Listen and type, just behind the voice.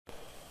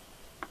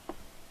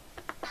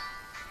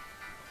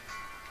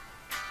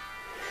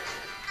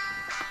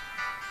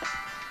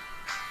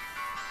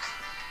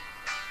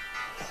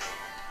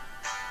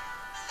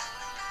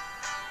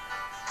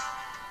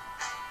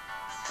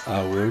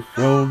I work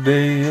all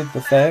day at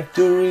the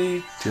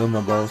factory till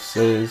my boss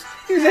says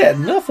he's had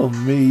enough of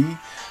me.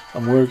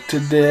 I'm worked to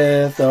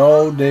death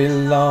all day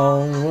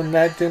long. When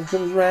nighttime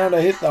comes round, I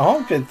hit the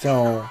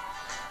honky-tonk.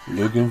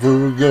 Looking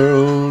for a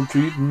girl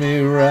treating me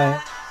right.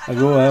 I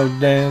go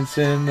out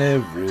dancing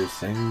every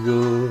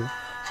single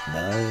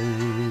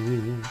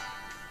night.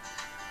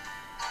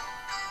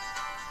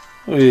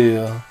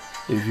 Well,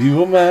 if you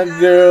were my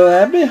girl,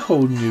 I'd be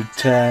holding you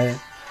tight.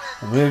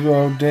 And we'll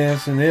go out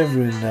dancing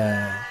every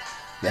night.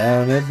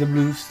 Down at the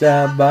Blue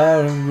Star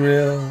Bar and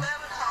Grill.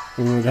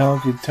 With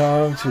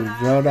honky-tonks who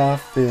got our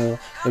fill.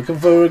 Looking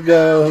for a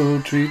girl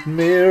who'll treat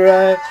me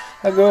right.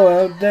 I go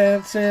out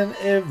dancing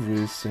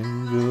every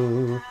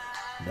single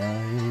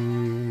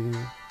night.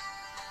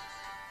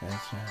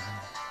 That's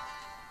right.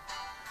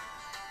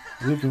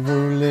 Looking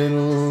for a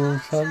little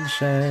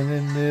sunshine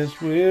in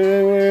this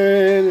weary,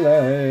 weary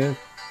life.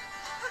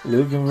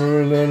 Looking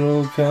for a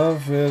little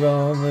comfort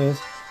on this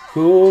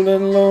cold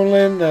and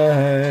lonely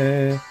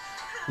night.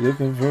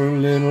 Looking for a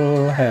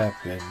little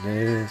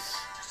happiness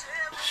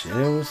to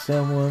share with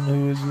someone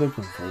who is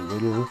looking for a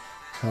little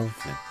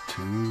comfort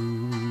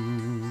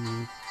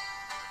too.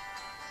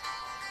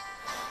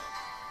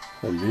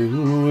 A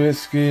little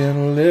whiskey and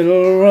a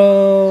little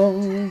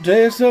rum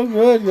tastes so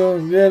good,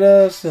 gonna get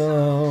us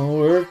some.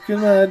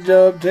 Working my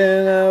job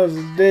 10 hours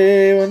a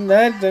day. When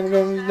nighttime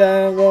comes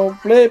down, gonna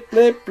play,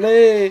 play,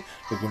 play.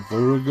 Looking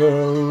for a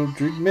girl who'll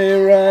treat me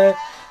right.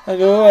 I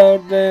go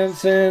out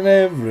dancing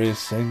every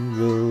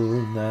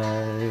single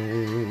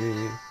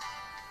night.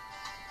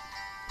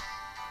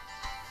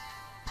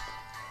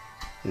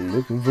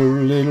 Looking for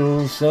a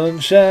little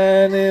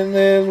sunshine in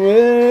this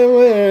weary,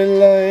 weary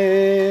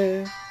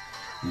life.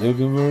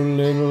 Looking for a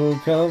little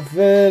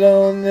comfort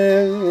on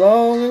this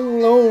long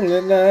and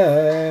lonely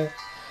night.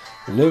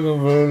 Looking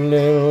for a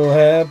little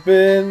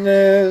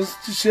happiness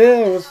to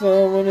share with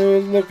someone who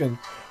is looking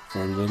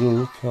for a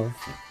little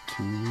comfort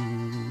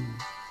too.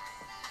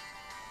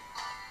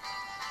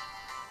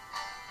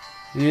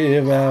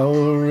 If I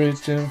were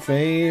rich and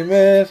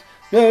famous,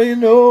 girl, you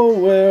know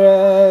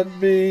where I'd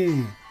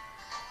be.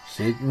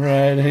 Sitting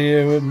right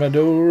here with my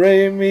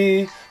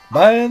do-re-mi,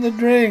 buying the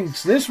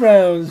drinks, this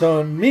round's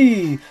on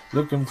me.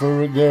 Looking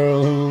for a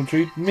girl who'll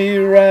treat me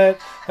right.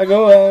 I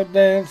go out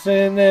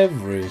dancing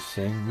every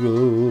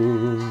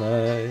single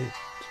night.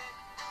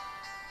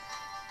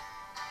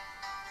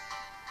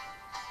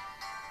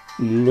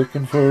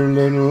 Looking for a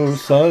little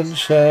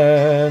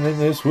sunshine in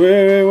this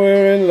weary,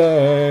 weary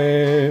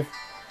life.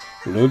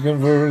 Looking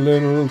for a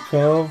little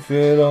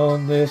comfort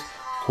on this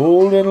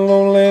cold and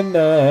lonely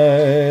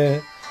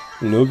night.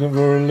 Looking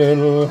for a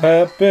little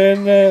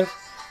happiness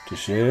to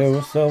share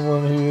with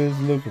someone who is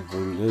looking for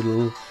a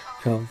little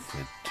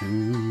comfort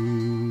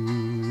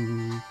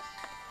too.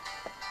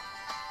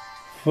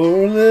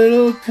 For a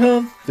little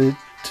comfort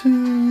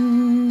too.